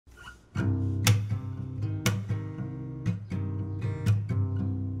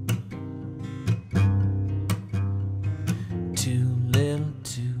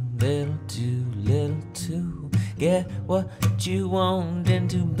get what you want and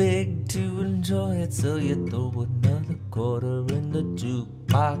too big to enjoy it, so you throw another quarter in the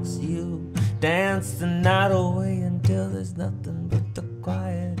jukebox. You dance the night away until there's nothing but the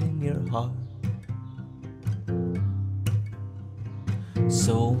quiet in your heart.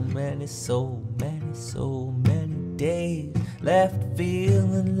 So many, so many, so many days left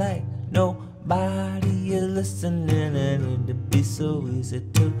feeling like nobody is listening, and it'd be so easy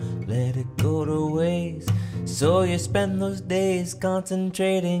to let it go to waste. So you spend those days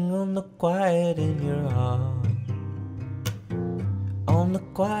concentrating on the quiet in your heart, on the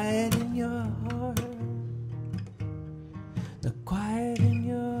quiet in your heart, the quiet in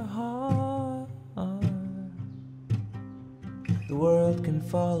your heart. The world can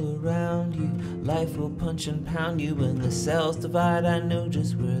fall around you, life will punch and pound you. When the cells divide, I know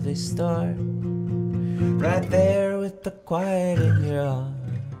just where they start, right there with the quiet in your heart.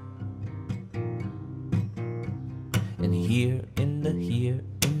 And here in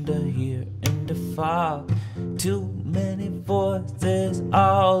the fog, too many voices,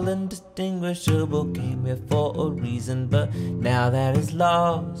 all indistinguishable, came here for a reason, but now that is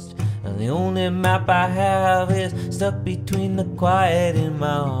lost. And the only map I have is stuck between the quiet in my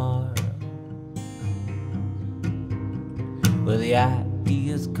heart, where the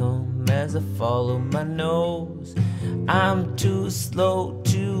ideas come as I follow my nose. I'm too slow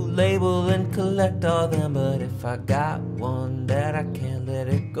to label and collect all them, but if I got one that I can't let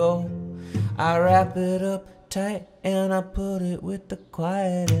it go, I wrap it up tight and I put it with the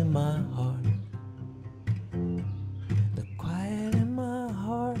quiet in my heart. The quiet in my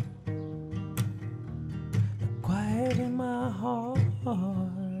heart, the quiet in my heart.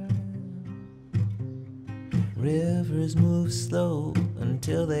 Rivers move slow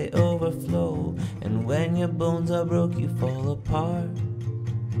until they overflow, and when your bones are broke you fall apart,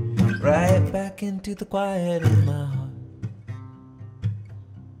 right back into the quiet in my heart.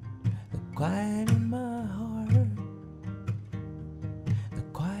 The quiet in my heart, the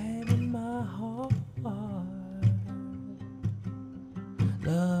quiet in my heart.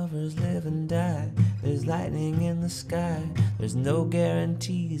 Lovers live and die, there's lightning in the sky, there's no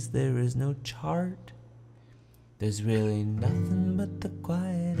guarantees, there is no chart. There's really nothing but the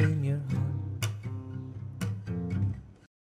quiet in your heart.